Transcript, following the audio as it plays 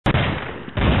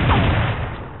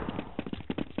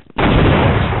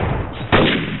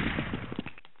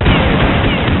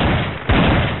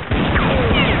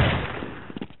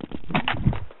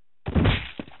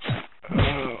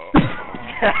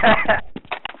Shut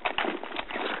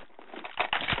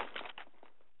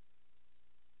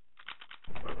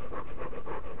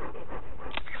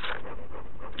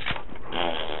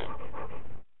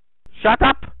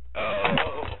up!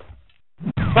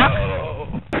 Fuck!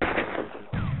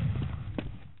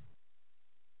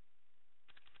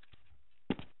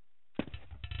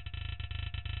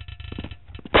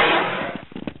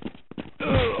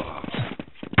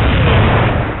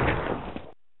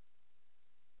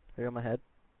 Here on my head.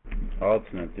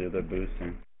 Ultimate, dude, they're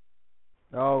boosting.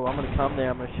 Oh, I'm gonna come there,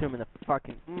 I'm gonna shoot him in the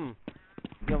fucking You're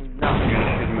gonna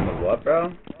shoot him in the what,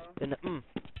 bro? In the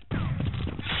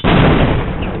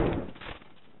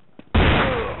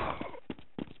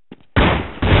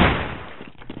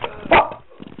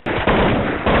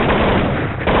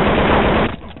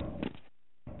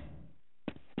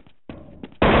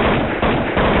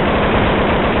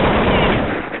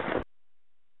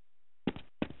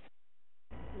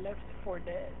Left 4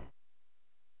 dead.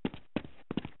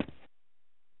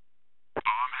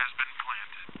 Bomb has been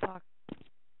planted. Fuck.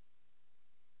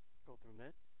 Go through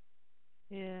mid.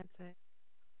 Yeah, okay.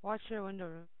 Watch your window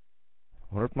room.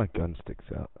 What if my gun sticks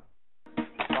out?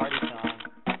 Party song.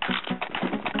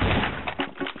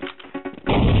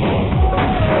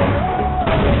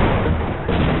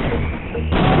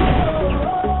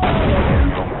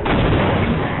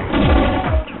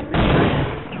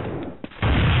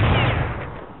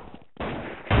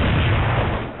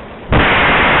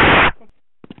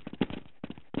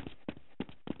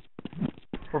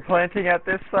 We're planting at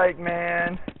this site,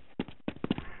 man.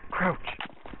 Crouch.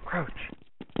 Crouch.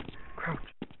 Crouch.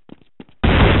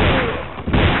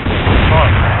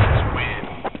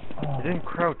 Oh, you didn't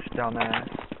crouch, dumbass.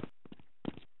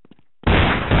 I'm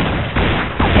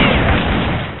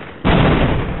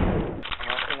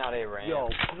working out a ramp. Yo,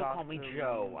 people call me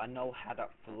Joe. I know how to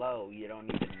flow. You don't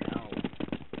even know.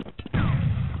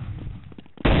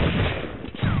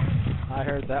 I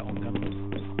heard that one coming.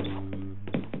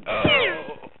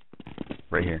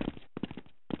 Right here.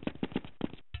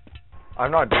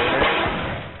 I'm not doing it.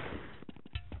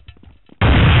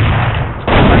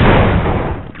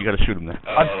 You gotta shoot him there.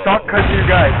 I'm stuck because you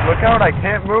guys. Look out, I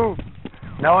can't move.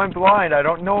 Now I'm blind. I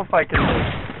don't know if I can move.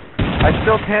 I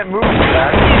still can't move,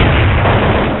 Jack.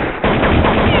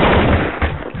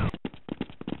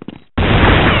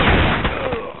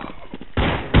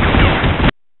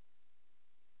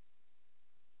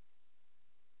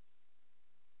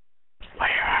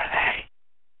 Where are they?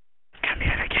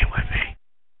 Communicate with me.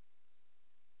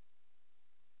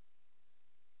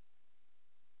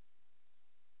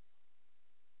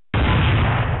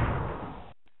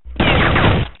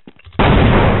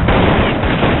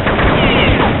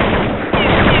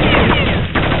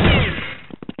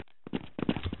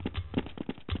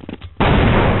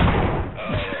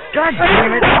 God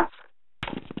damn it!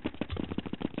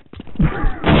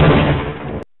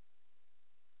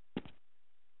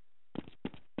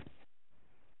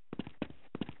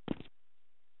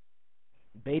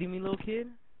 Baiting me, little kid?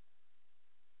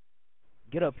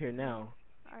 Get up here now.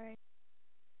 Alright.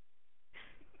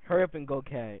 Hurry up and go,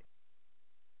 cat.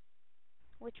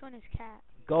 Which one is cat?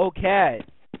 Go, cat.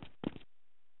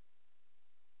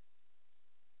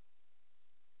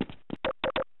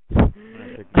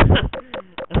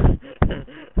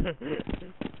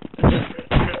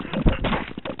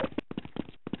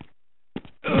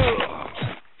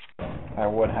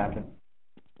 What happened?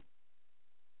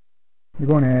 You're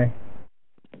going A.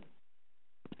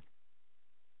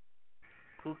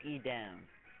 Cookie down.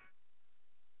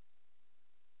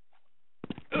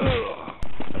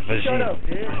 Shut up,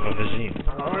 dude.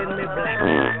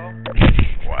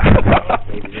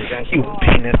 You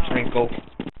penis twinkle.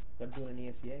 I'm doing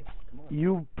an ESPA. Come on.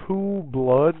 You poo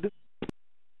blood.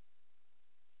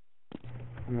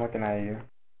 I'm looking at you.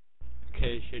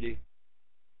 Okay, shitty.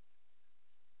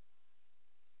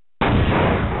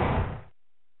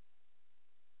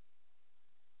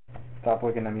 Stop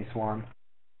looking at me, Swan.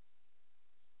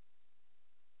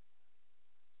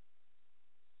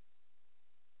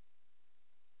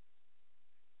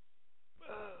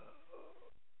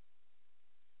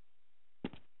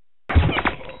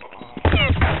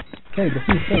 Okay, the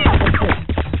food's safe.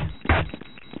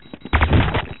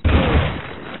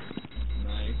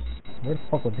 Where the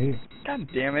fuck was he? God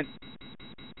damn it.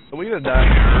 Are we gonna die?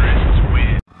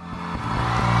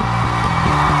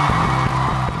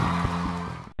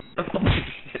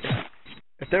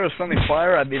 If there was friendly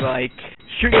fire, I'd be like,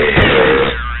 shoot me!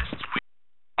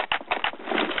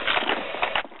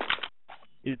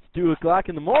 It's 2 o'clock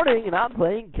in the morning and I'm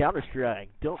playing Counter-Strike.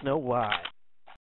 Don't know why.